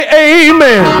say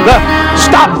amen?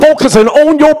 Stop focusing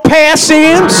on your past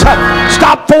sins.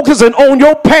 Stop focusing on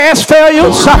your past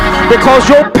failures, because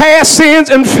your past sins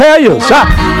and failures,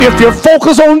 if you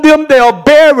focus on them, they'll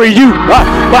bury you.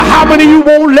 But how many of you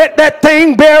won't let that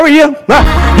thing bury you?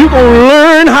 You're going to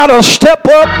learn how to step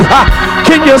up.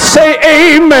 Can you say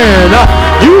amen?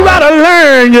 You got to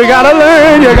learn. You got to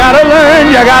learn. You got to learn.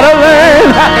 You got to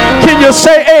learn. Can you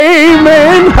say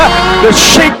amen? To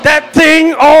shake that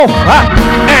thing off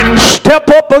and step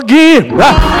up again.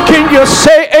 Can you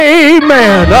say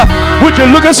amen? Would you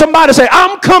look at somebody and say,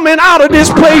 I'm coming out of this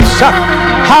place.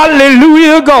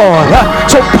 Hallelujah, God.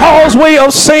 So Paul's way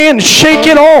of saying shake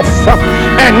it off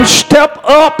and step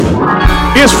up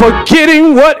is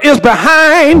forgetting what is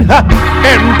behind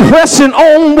and pressing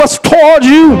on what's toward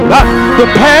you.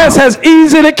 The past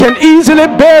can easily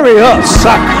bury us.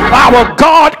 Our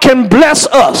God can bless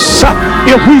us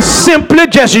if we simply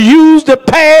just use the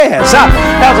past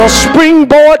as a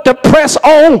springboard to press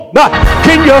on.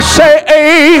 Can you say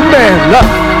amen?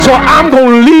 So I'm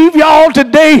going to leave y'all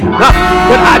today,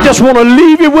 but I just want to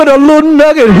leave you with a little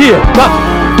nugget here.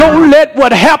 Don't let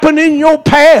what happened in your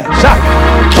past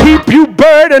keep you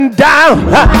burdened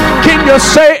down. Can you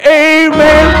say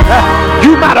amen?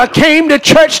 You might have came to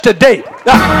church today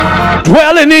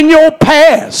dwelling in your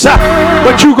past,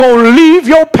 but you're going to leave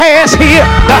your past here.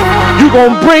 You're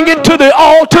going to bring it to the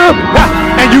altar,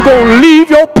 and you're going to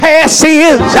leave your past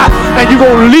sins, and you're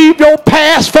going to leave your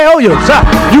past failures.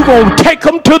 You're going to take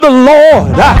them to the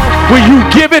Lord. Will you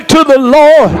give it to the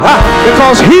Lord?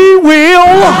 Because He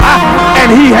will, and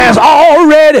He has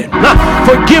already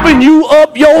forgiven you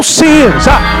of your sins.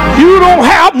 You don't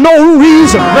have no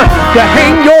reason to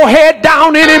hang your head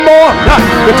down anymore,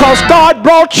 because God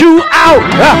brought you out.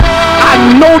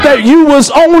 I know that you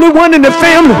was only one in the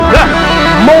family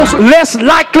most less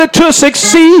likely to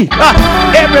succeed.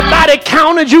 Everybody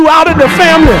counted you out of the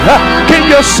family. Can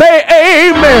you say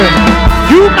amen?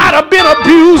 You might have been a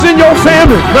abused in your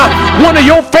family. One of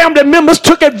your family members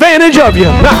took advantage of you,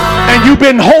 and you've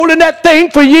been holding that thing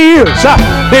for years.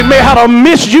 They may have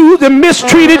misused and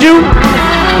mistreated you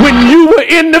when you were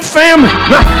in the family.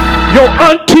 Your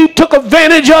auntie took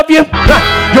advantage of you.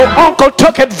 Your uncle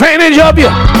took advantage of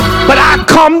you. But I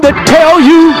come to tell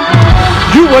you,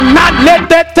 you will not let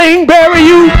that thing bury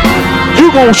you.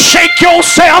 You're going to shake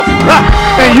yourself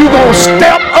and you're going to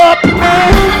step up.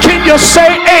 Can you say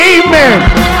amen?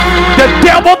 The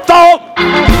devil thought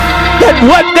that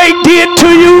what they did to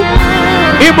you,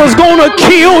 it was going to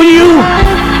kill you.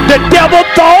 The devil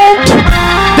thought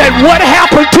that what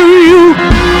happened to you,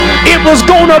 it was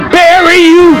going to bury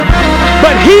you.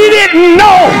 But he didn't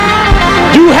know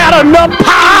you had enough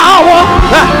power.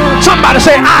 Somebody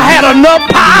say, I had enough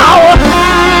power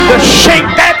to shake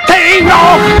that thing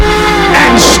off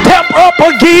and step up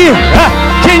again.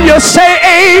 Can you say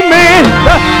amen?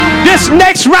 This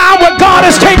next round where God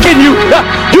is taking you,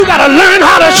 you got to learn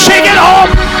how to shake it off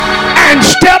and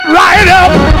step right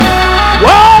up.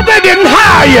 Well, they didn't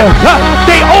hire you.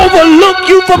 They overlooked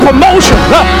you for promotion.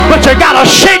 But you got to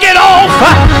shake it off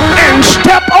and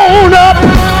step on up.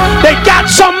 They got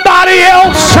somebody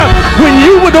else when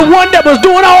you were the one that was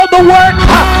doing all the work.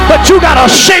 But you got to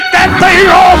shake that thing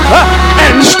off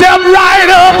and step right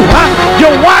up.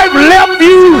 Your wife left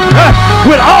you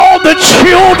with all the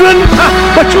children.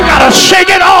 But you got to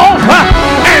shake it off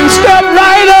and step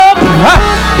right up.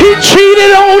 He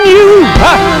cheated on you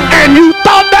and you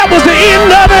thought that was the end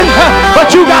of it,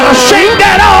 but you gotta shake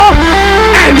that off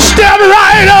and step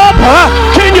right up.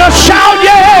 Can you shout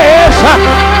yes?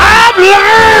 I've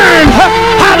learned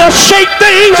how to shake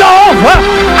things off.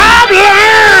 I've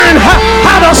learned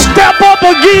how to step up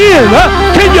again.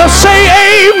 Can you say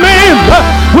amen?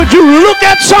 Would you look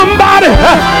at somebody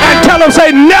and tell them, say,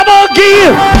 never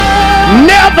again,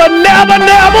 never, never,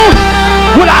 never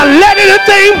would I let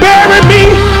anything bury me,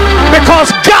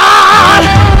 because God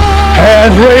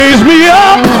has raised me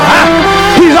up.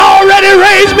 He's already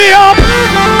raised me up.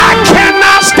 I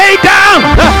cannot stay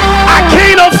down. I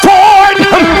can't afford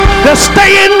to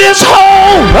stay in this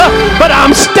hole, but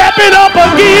I'm stepping up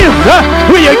again.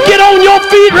 Will you get on your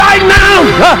feet right now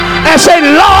and say,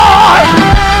 Lord,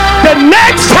 the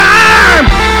next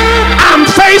time I'm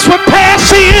faced with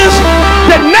past sins,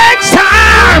 the next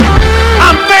time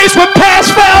I'm faced with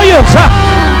past failures,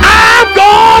 I'm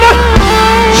gonna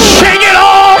shake it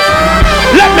off.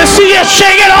 Let me see you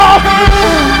shake it off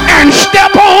and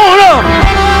step on up.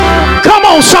 Come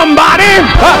on, somebody.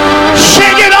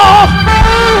 Shake it off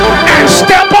and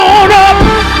step on up.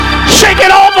 Shake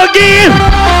it off again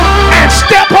and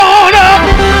step on up.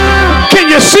 Can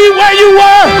you see where you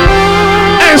were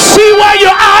and see where you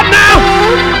are now?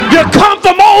 You come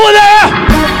from over there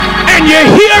and you're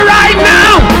here right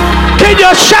now. Can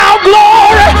you shout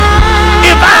glory?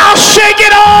 If I'll shake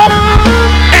it off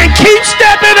and keep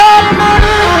stepping up,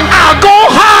 I'll go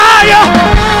higher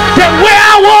than where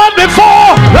I was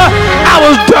before. I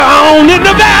was down in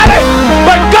the valley,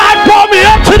 but God brought me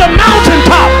up to the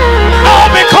mountaintop. All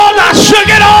because I shook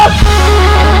it off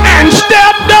and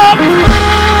stepped up.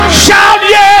 Shout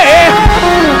yeah.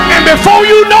 And before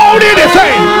you know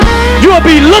anything, you'll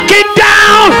be looking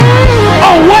down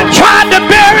on what tried to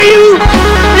bury you.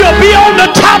 You'll be on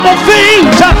the top of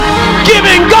things,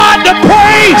 giving God the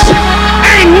praise.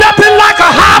 Ain't nothing like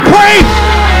a high praise.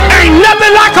 Ain't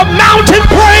nothing like a mountain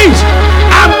praise.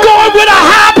 I'm going with a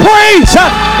high praise.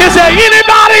 Is there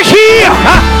anybody here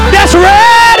that's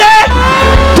ready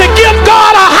to give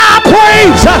God a high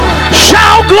praise?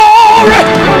 Shout glory.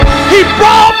 He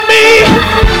brought me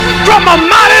from a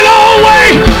mighty long way.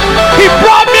 He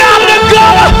brought me out of the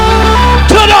gutter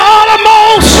to the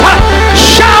uttermost.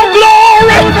 Shout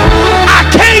glory. I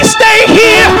can't stay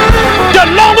here. The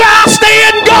longer I stay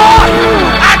in God,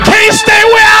 I can't stay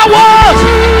where I was.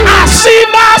 I see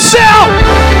myself.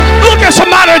 Look at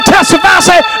somebody and testify.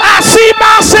 Say, I see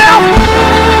myself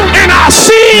and I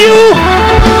see you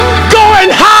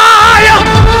going higher,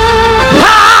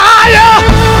 higher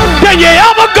than you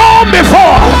ever gone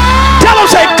before. Tell them,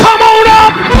 say, come on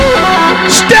up.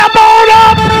 Step on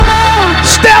up.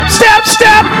 Step, step,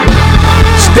 step.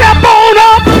 Step on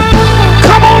up.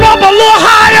 Come on up a little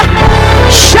higher.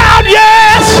 Shout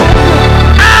yes.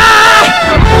 I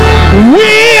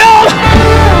will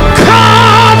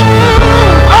come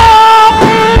up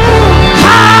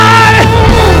high,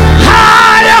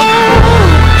 higher,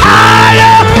 higher.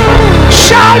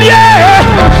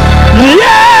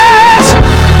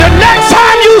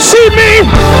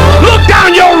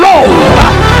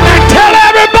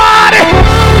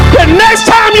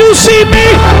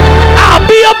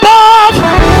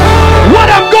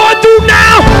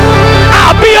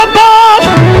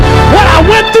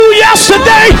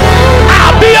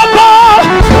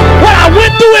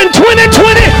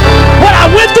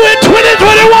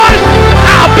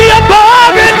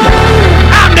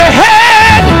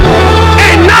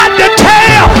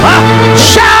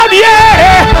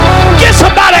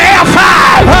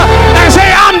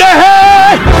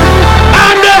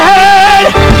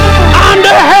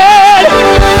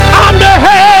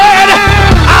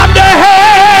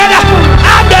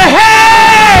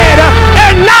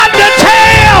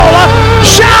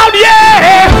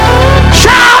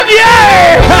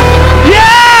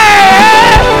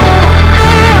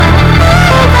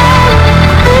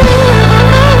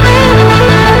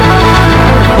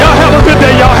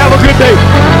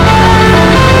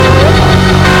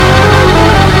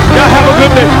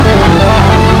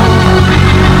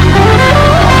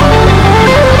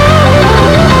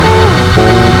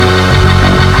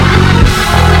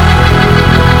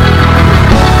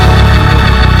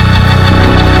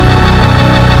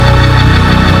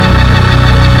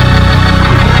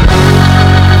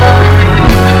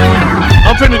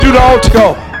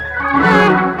 go.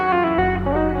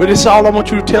 But it's all I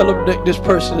want you to tell them, this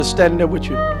person that's standing there with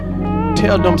you.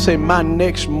 Tell them, say, my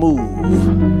next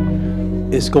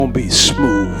move is going to be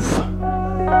smooth.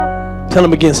 Tell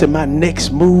them again, say, my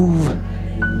next move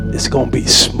is going to be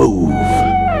smooth.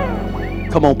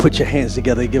 Come on, put your hands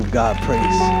together and give God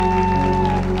praise.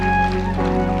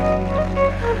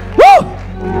 Woo!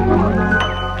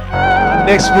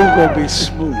 Next move going to be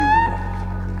smooth.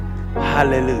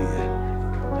 Hallelujah.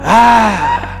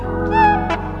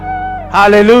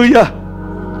 Hallelujah.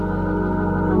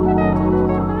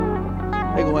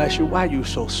 They're going to ask you, why you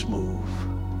so smooth?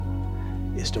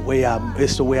 It's the way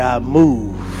I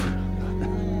move.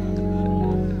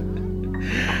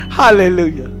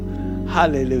 Hallelujah.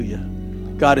 Hallelujah.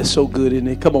 God is so good, isn't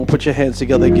he? Come on, put your hands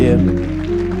together again.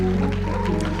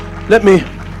 I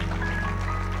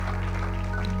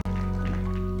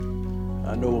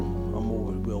know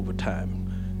we're over time,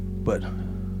 but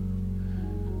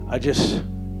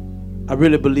I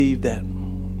really believe that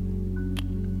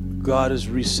God is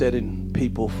resetting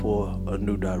people for a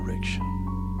new direction.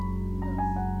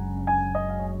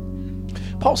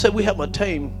 Paul said we have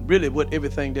attained really what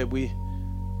everything that we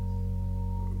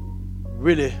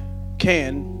really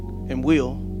can and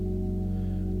will,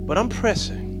 but I'm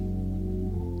pressing.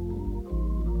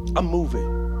 I'm moving.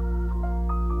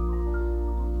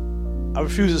 I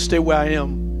refuse to stay where I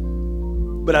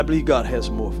am, but I believe God has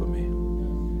more for me.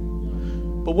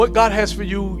 But what God has for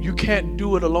you, you can't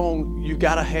do it alone. You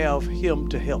got to have him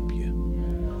to help you.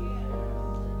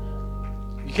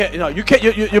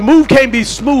 Your move can't be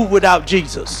smooth without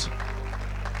Jesus.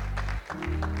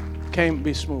 Can't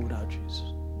be smooth without Jesus.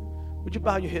 Would you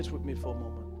bow your heads with me for a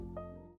moment?